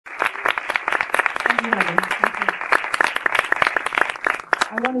you, Heather. Thank you.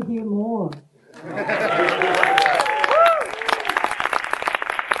 I want to hear more.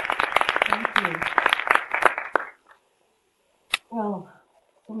 Thank you. Well,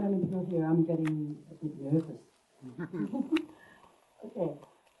 so many people here, I'm getting a bit nervous. Okay.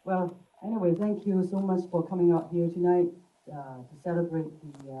 Well, anyway, thank you so much for coming out here tonight to celebrate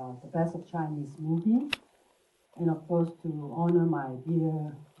the Best of Chinese movie. And of course, to honor my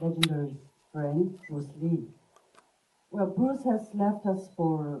dear legendary friend, Bruce Lee. Well, Bruce has left us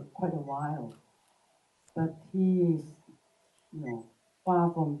for quite a while, but he is,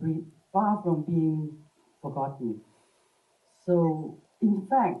 far from being forgotten. So, in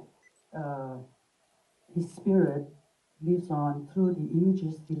fact, his spirit lives on through the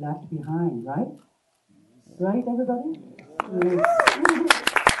images he left behind, right? Right, everybody? Yes.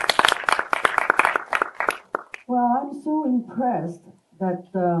 Well, I'm so impressed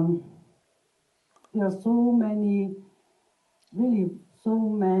that there are so many, really so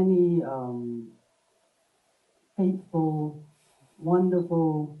many faithful,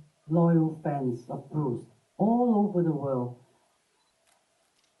 wonderful, loyal fans of Bruce all over the world.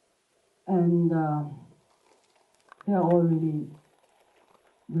 And they're all really,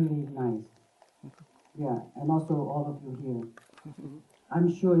 really nice. Yeah, and also all of you here. I'm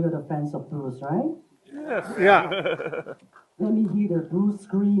sure you're the fans of Bruce, right? Yes. Yeah. Let me hear the Bruce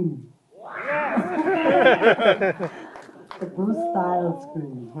scream. The Bruce style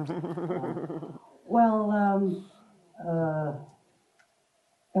scream. Well,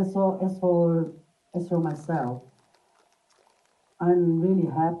 as for myself, I'm really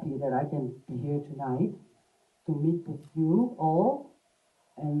happy that I can be here tonight to meet with you all,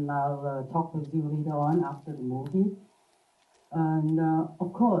 and I'll talk with you later on after the movie. And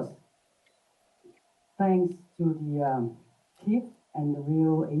of course, thanks to the tiff and the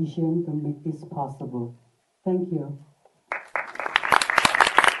real Asian to make this possible. Thank you.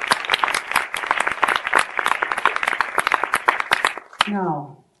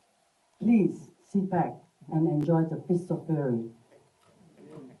 Now, please sit back and enjoy the Fist of Fury.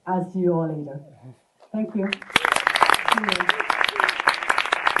 I'll see you all later. Thank you. See you.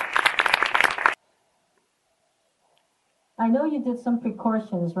 I know you did some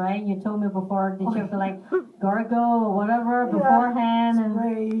precautions, right? You told me before, did you have to like gargle or whatever beforehand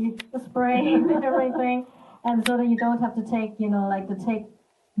and spray and everything, and so that you don't have to take, to take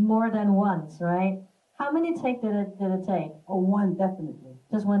more than once, right? How many takes did it take? Oh, one, definitely.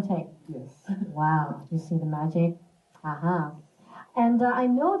 Just one take? Yes. Wow, you see the magic? Aha. And I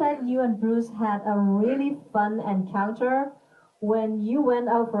know that you and Bruce had a really fun encounter when you went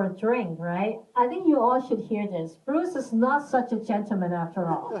out for a drink, right? I think you all should hear this. Bruce is not such a gentleman after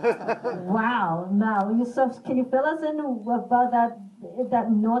all. Wow. Now, can you fill us in about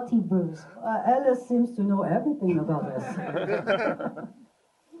that naughty Bruce? Alice seems to know everything about this.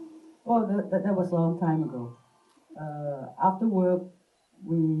 Well, that was a long time ago. After work,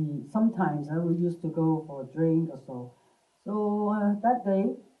 sometimes we used to go for a drink or so. So that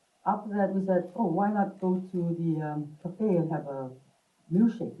day, after that, we said, oh, why not go to the cafe and have a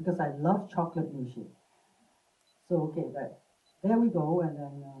milkshake? Because I love chocolate milkshake. So, okay, there we go. And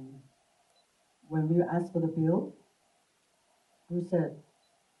then when we asked for the bill, we said,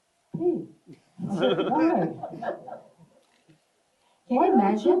 hey, I said, why? Can you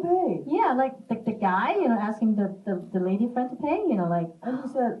imagine? Pay? Yeah, like the guy, asking the lady friend to pay, like. And he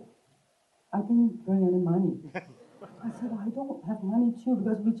said, I didn't bring any money. I said, I don't have money too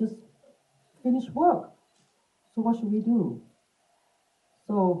because we just finished work. So what should we do?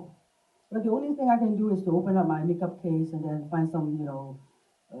 So, but the only thing I can do is to open up my makeup case and then find some,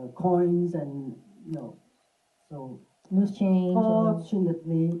 coins and, so. Loose change.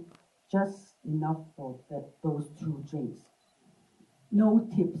 Fortunately, just enough for those 2 drinks. No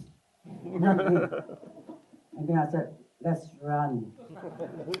tips. Nothing. And then I said, let's run.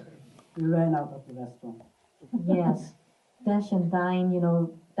 We ran out of the restaurant. Yes. Dash and Dine,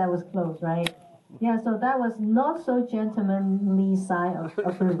 that was closed, right? Yeah, so that was not so gentlemanly side of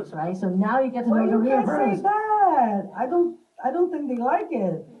Bruce, right? So now you get to know the real Bruce. Say that. I don't think they like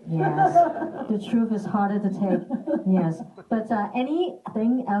it. Yes, the truth is harder to take. Yes, but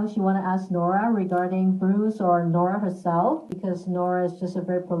anything else you want to ask Nora regarding Bruce or Nora herself? Because Nora is just a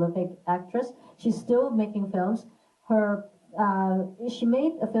very prolific actress. She's still making films. She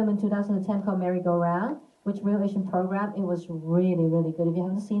made a film in 2010 called Merry Go Round, which Real Asian program. It was really, really good. If you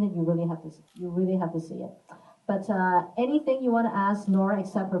haven't seen it, you really have to see it. But anything you want to ask Nora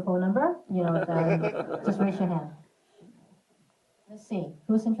except her phone number, then just raise your hand. Let's see,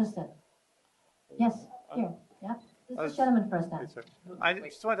 who's interested? Yes, here, yeah. This gentleman first then. I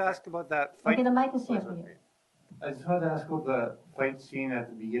just wanted to ask about that fight. Okay, the mic is here for you. I just wanted to ask about the fight scene at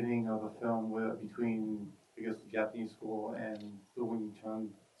the beginning of the film between, I guess, the Japanese school and the Wing Chun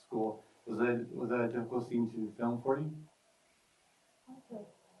school. Was that a difficult scene to film for you?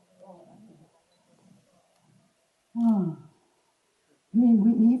 You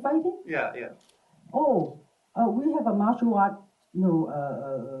mean me fighting? Yeah, yeah. Oh, we have a martial art,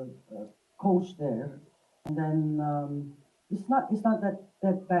 coach there, and then it's not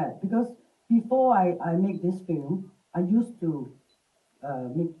that bad because before I make this film, I used to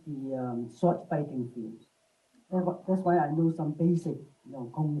make the sword fighting films. That's why I know some basic,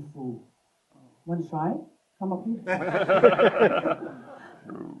 kung fu. Want to try? Come up here.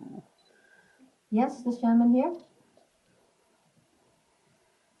 Yes, this gentleman here.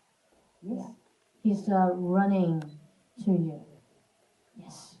 Yes. He's running to you.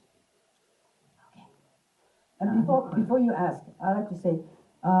 Yes. Okay. And before you ask, I like to say,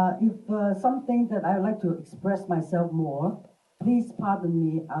 if something that I would like to express myself more, please pardon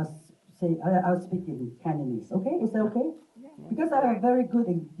me. I'll speak in Cantonese. Okay, is that okay? Because I'm a very good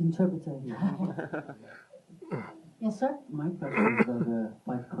interpreter here. Yes, sir. My question is about the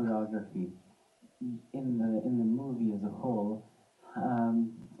fight choreography in the movie as a whole.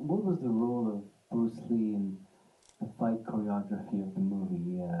 What was the role of Bruce Lee in the fight choreography of the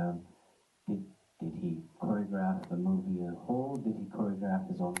movie? Did he choreograph the movie as a whole? Did he choreograph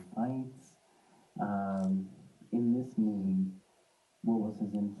his own fights? In this movie, what was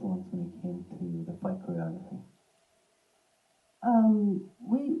his influence when it came to the fight choreography?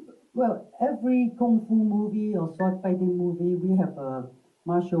 Every kung fu movie or sword fighting movie, we have a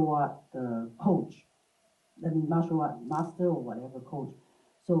martial art coach, martial art master or whatever coach.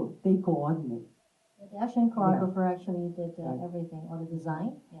 So they coordinate. The action choreographer actually did everything, or the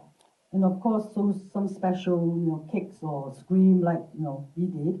design. Yeah. And of course, some special, kicks or scream like, he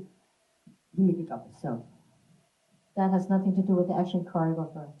did, he make it up himself. That has nothing to do with the action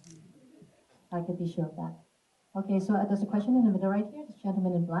choreographer. I could be sure of that. Okay, so there's a question in the middle right here. This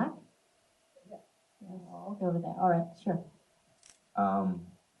gentleman in black. Yeah. I'll go over there. All right, sure.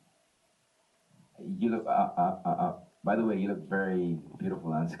 You look. By the way, you look very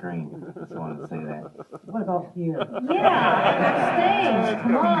beautiful on screen. Just wanted to say that. What about here? Yeah, backstage.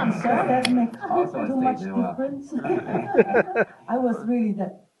 Come on, sir. That makes Also on too much stage as well. difference. I was really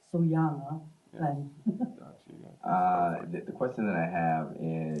so young, huh? Then. The question that I have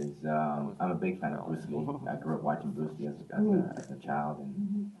is, I'm a big fan of Bruce Lee. I grew up watching Bruce Lee as a child,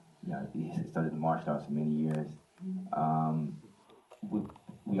 and he studied martial arts for many years.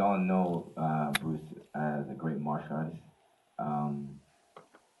 We all know Bruce as a great martial artist.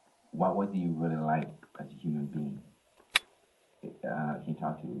 What do you really like as a human being? Can you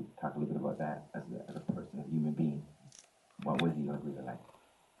talk a little bit about that as a person, as a human being? What was he really like?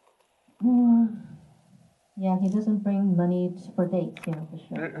 Yeah, he doesn't bring money for dates, for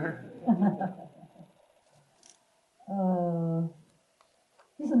sure.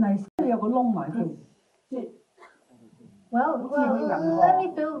 He's a nice guy. You have a long Well, let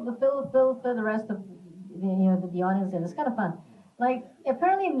me fill the rest of the audience in. It's kind of fun. Like,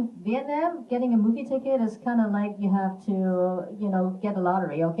 apparently in Vietnam, getting a movie ticket is kind of like you have to, get a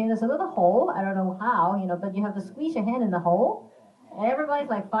lottery, okay? There's a little hole, I don't know how, but you have to squeeze your hand in the hole. Everybody's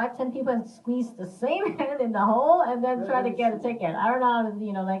like 5-10 people squeeze the same hand in the hole and then try to get a ticket. I don't know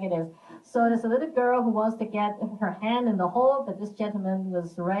how, like it is. So there's a little girl who wants to get her hand in the hole, but this gentleman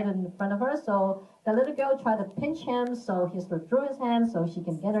was right in front of her. So the little girl tried to pinch him, so he slipped through his hand so she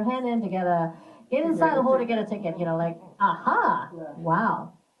can get her hand in to get inside the hole to get a ticket. Like, aha,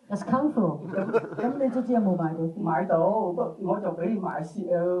 wow, that's kung fu. 咁你卒之有冇買到？買到，我就俾你買先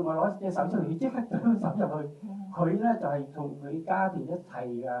我攞隻手出嚟，即刻將手入去。佢咧就係同佢家庭一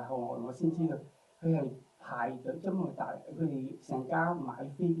齊㗎，後來我先知道佢係排隊，因為佢哋成家買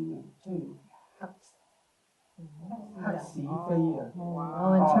飛嘅，雖然黑市飛啊。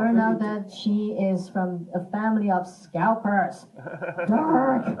Oh, it turned out that she is from a family of scalpers.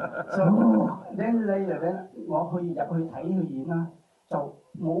 Dark. So then later咧，我入去睇佢演啦，就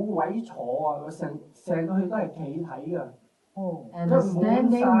冇位坐啊！我成個戲都係企睇㗎。And a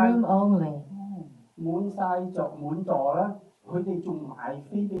standing room only. 滿座啦，佢哋仲賣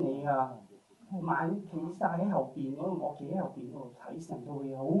飛俾你㗎，企晒喺後邊嗰度，我企喺後邊嗰度睇成套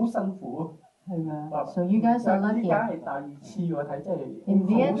戲，好辛苦。係咪 So you guys are lucky. 依家係第二次我睇，真係。In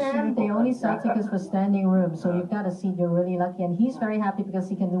Vietnam, they only sell tickets for standing rooms, so you've got a seat. You're really lucky, and he's very happy because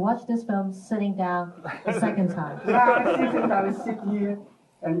he can watch this film sitting down a second time. Yeah, sitting down, sit here,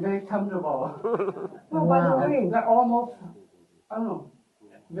 and very comfortable. By the way, Like almost, I don't know,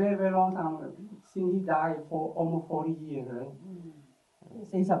 very long time. since he died for almost 40 years, right?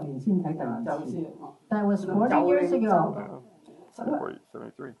 40年先睇第二就次。先 That was 40 years ago.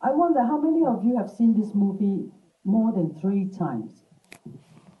 73. I wonder how many of you have seen this movie more than 3 times?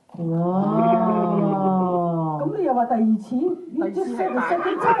 Wow. 咁你又話第二次？You just said the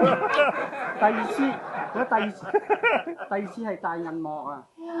second time. 第二次，我第二次係大銀幕啊，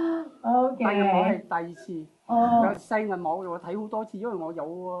大銀幕係 Okay. 第二次。哦細銀幕我睇好多次，因為我有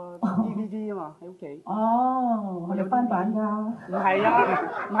DVD 啊嘛喺屋企。哦，我有翻版㗎。唔係啊，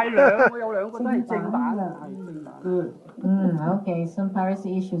唔係兩，我有兩個都係正版，係正版。Okay, some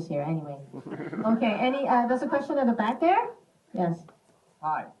piracy issues here anyway. Okay, there's a question at the back there? Yes.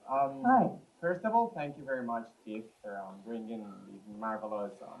 Hi. Hi. First of all, thank you very much, Tiff, for bringing these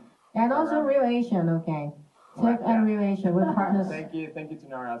marvelous. And also program. Real Asian, okay. Right, Tiff and yeah. Real Asian, we're partners. Thank you to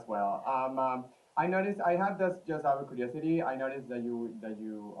Nora as well. I noticed. I have this just out of curiosity. I noticed that you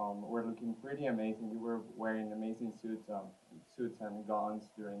were looking pretty amazing. You were wearing amazing suits and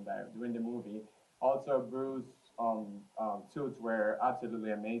gowns during the movie. Also, Bruce's suits were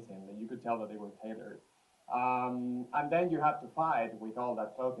absolutely amazing. You could tell that they were tailored. And then you have to fight with all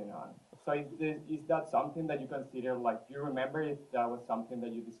that clothing on. So is that something that you consider, like, do you remember if that was something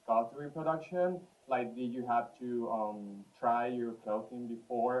that you discussed during production? Like, did you have to try your clothing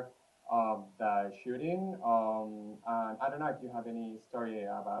before the shooting? And I don't know if you have any story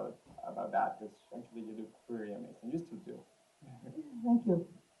about that, because actually you look pretty amazing. You still do. Thank you.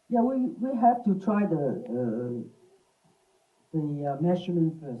 Yeah, we have to try the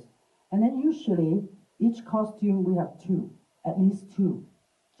measurement first, and then usually each costume we have 2, at least 2,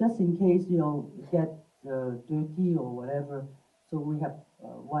 just in case get dirty or whatever. So we have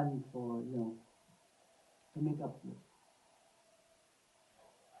one for to make up.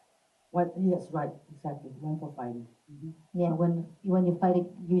 What? Yes, right, exactly. One for fighting. Yeah, when you fight it,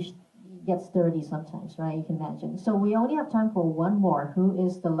 gets dirty sometimes, right? You can imagine. So we only have time for one more. Who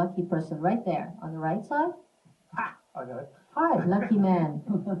is the lucky person right there on the right side? I know. Hi. Lucky man.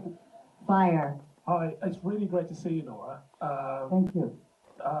 Fire. Hi, it's really great to see you, Nora. Thank you.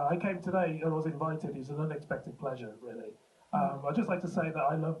 I came today, I was invited. It's an unexpected pleasure, really. I'd just like to say that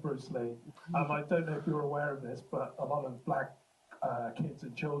I love Bruce Lee. I don't know if you're aware of this, but a lot of black kids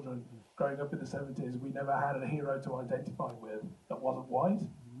and children growing up in the 70s, we never had a hero to identify with that wasn't white.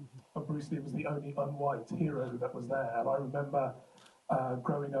 And Bruce Lee was the only unwhite hero that was there. And I remember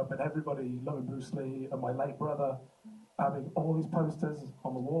growing up and everybody loving Bruce Lee, and my late brother having all these posters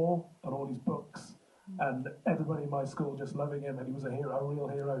on the wall and all these books, and everybody in my school just loving him, and he was a hero, a real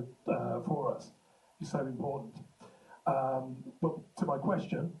hero for us. He's so important. But to my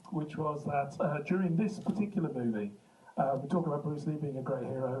question, which was that during this particular movie, we talk about Bruce Lee being a great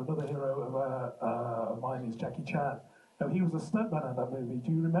hero. Another hero of mine is Jackie Chan. Now, he was a stuntman in that movie.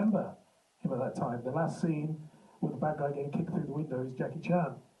 Do you remember him at that time? The last scene with the bad guy getting kicked through the window is Jackie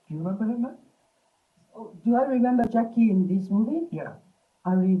Chan. Do you remember him then? Oh, do I remember Jackie in this movie? Yeah.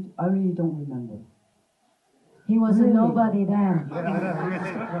 I really don't remember. He was Really? a nobody then. Yeah, I know. He was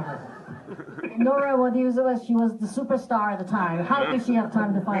a stuntman. Nora, she was the superstar at the time. How could she have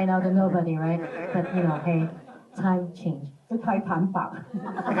time to find out the nobody, right? But hey, time changed. 佢太坦白。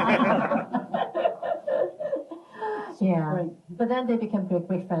 Yeah. Right. But then they became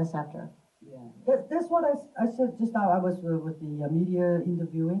great friends after. Yeah, that's what I said just now. I was with the media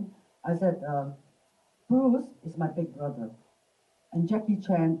interviewing. I said, Bruce is my big brother, and Jackie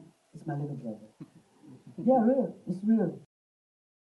Chan is my little brother. Yeah, real. It's real.